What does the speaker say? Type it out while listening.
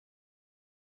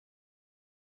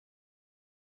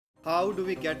How do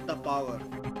we get the power?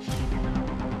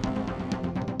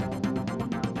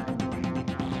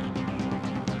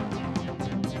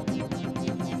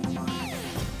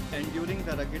 Enduring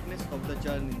the ruggedness of the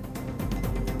journey.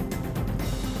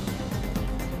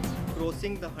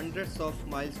 Crossing the hundreds of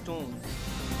milestones.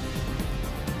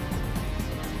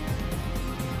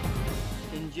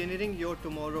 Engineering your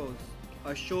tomorrows.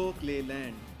 Ashok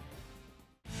Leyland.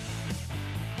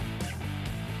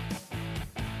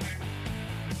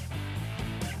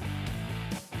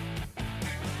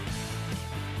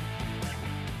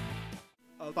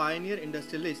 A pioneer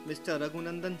industrialist, Mr.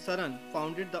 Raghunandan Saran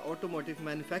founded the automotive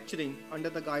manufacturing under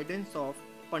the guidance of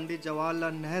Pandit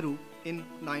Jawaharlal Nehru in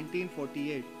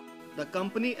 1948. The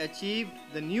company achieved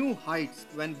the new heights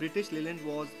when British Leyland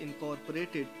was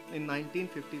incorporated in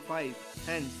 1955.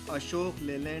 Hence, Ashok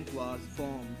Leyland was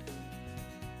formed.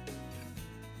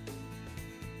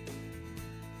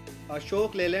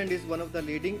 Ashok Leyland is one of the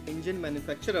leading engine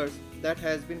manufacturers that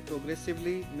has been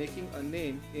progressively making a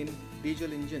name in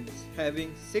diesel engines,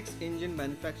 having 6 engine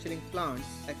manufacturing plants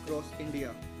across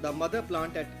India. The mother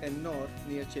plant at Ennore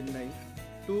near Chennai,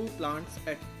 2 plants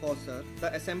at Hosur,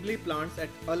 the assembly plants at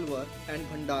Alwar and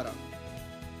Bhandara.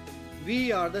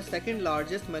 We are the second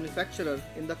largest manufacturer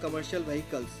in the commercial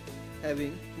vehicles,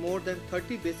 having more than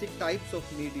 30 basic types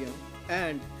of medium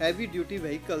and heavy duty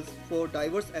vehicles for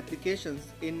diverse applications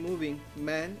in moving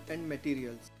man and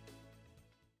materials.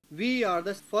 We are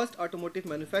the first automotive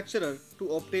manufacturer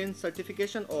to obtain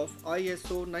certification of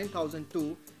ISO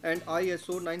 9002 and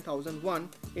ISO 9001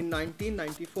 in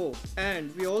 1994,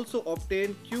 and we also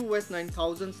obtained QS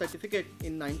 9000 certificate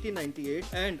in 1998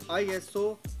 and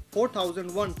ISO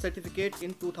 4001 certificate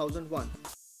in 2001.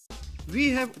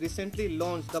 We have recently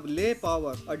launched the Ley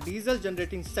Power, a diesel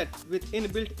generating set with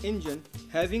inbuilt engine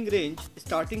having range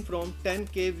starting from 10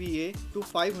 kVA to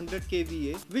 500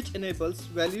 kVA, which enables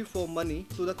value for money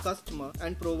to the customer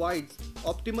and provides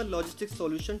optimal logistics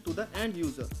solution to the end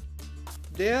user.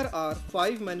 There are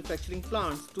 5 manufacturing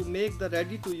plants to make the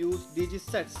ready-to-use DG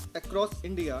sets across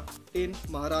India in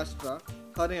Maharashtra,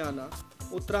 Haryana,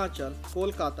 Uttarakhand,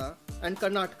 Kolkata and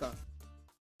Karnataka.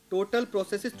 Total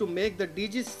processes to make the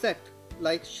DG set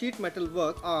like sheet metal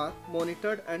work are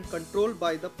monitored and controlled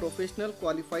by the professional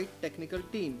qualified technical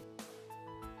team.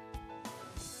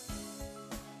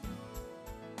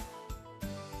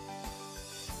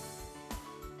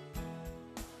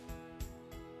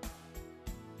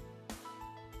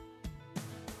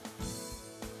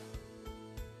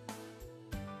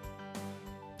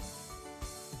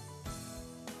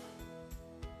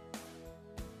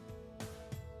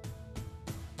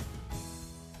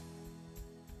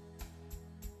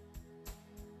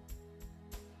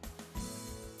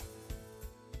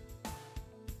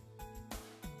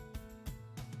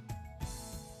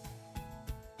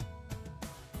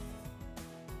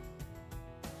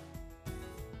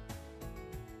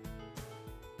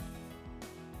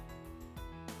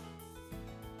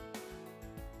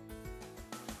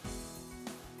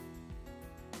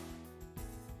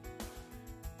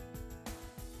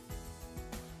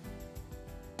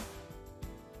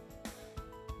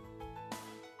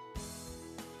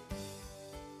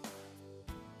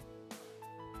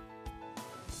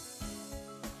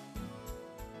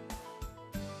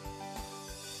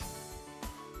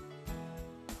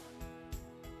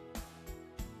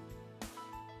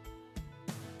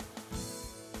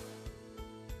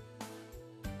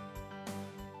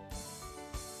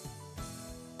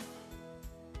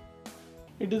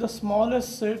 It is the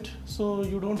smallest set, so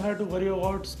you don't have to worry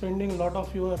about spending a lot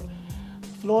of your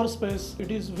floor space.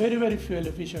 It is very fuel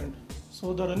efficient,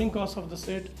 so the running cost of the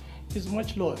set is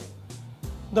much lower.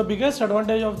 The biggest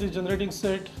advantage of the generating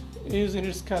set is in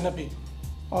its canopy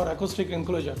or acoustic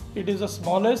enclosure. It is the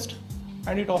smallest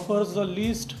and it offers the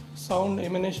least sound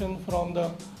emanation from the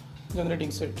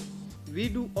generating set. We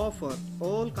do offer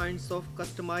all kinds of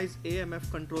customized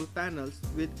AMF control panels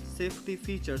with safety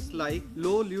features like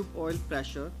low lube oil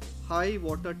pressure, high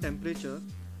water temperature,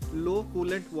 low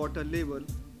coolant water level,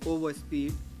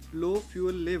 overspeed, low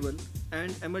fuel level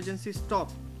and emergency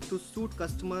stop to suit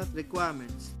customer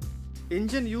requirements.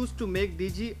 Engine used to make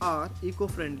DG are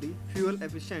eco-friendly, fuel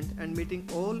efficient and meeting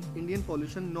all Indian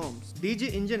pollution norms.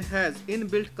 DG engine has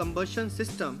inbuilt combustion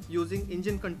system using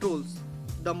engine controls.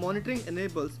 The monitoring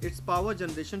enables its power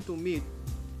generation to meet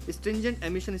stringent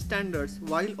emission standards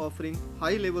while offering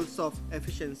high levels of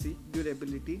efficiency,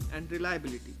 durability and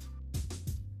reliability.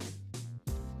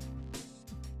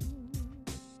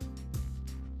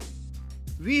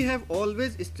 We have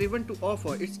always striven to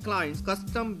offer its clients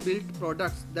custom-built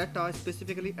products that are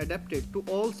specifically adapted to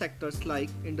all sectors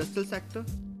like industrial sector,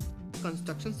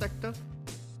 construction sector,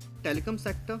 telecom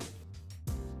sector,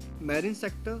 marine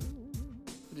sector,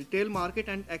 retail market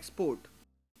and export.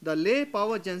 The Ley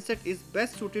power genset is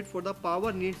best suited for the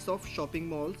power needs of shopping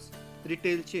malls,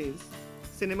 retail chains,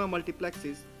 cinema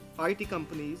multiplexes, IT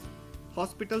companies,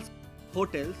 hospitals,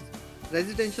 hotels,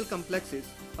 residential complexes.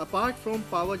 Apart from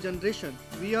power generation,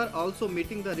 we are also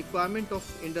meeting the requirement of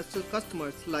industrial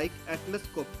customers like Atlas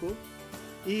Copco,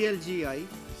 ELGI,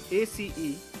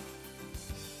 ACE,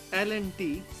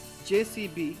 L&T,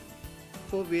 JCB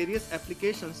for various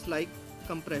applications like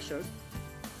compressors,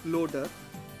 loader,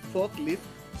 forklift,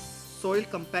 soil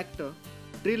compactor,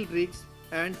 drill rigs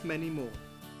and many more.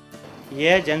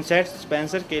 यह genset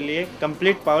Spencer के लिए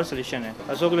complete power solution है.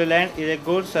 Ashok Leyland is a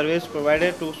good service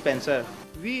provider to Spencer.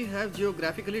 We have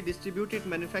geographically distributed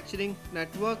manufacturing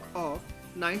network of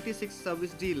 96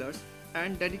 service dealers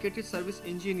and dedicated service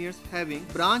engineers having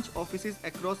branch offices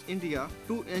across India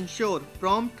to ensure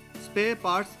prompt spare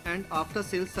parts and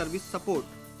after-sales service support.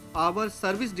 Our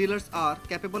service dealers are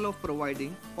capable of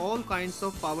providing all kinds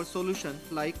of power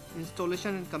solutions like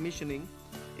installation and commissioning,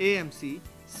 AMC,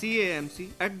 CAMC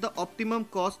at the optimum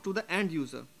cost to the end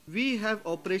user. We have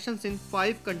operations in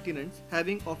 5 continents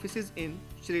having offices in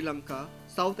Sri Lanka,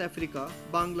 South Africa,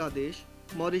 Bangladesh,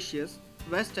 Mauritius,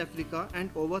 West Africa and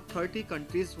over 30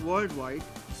 countries worldwide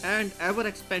and ever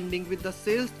expanding with the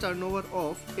sales turnover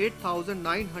of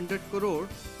 8,900 crore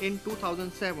in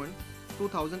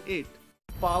 2007-2008.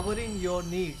 Powering your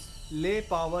needs, Ley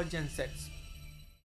Power Gensets.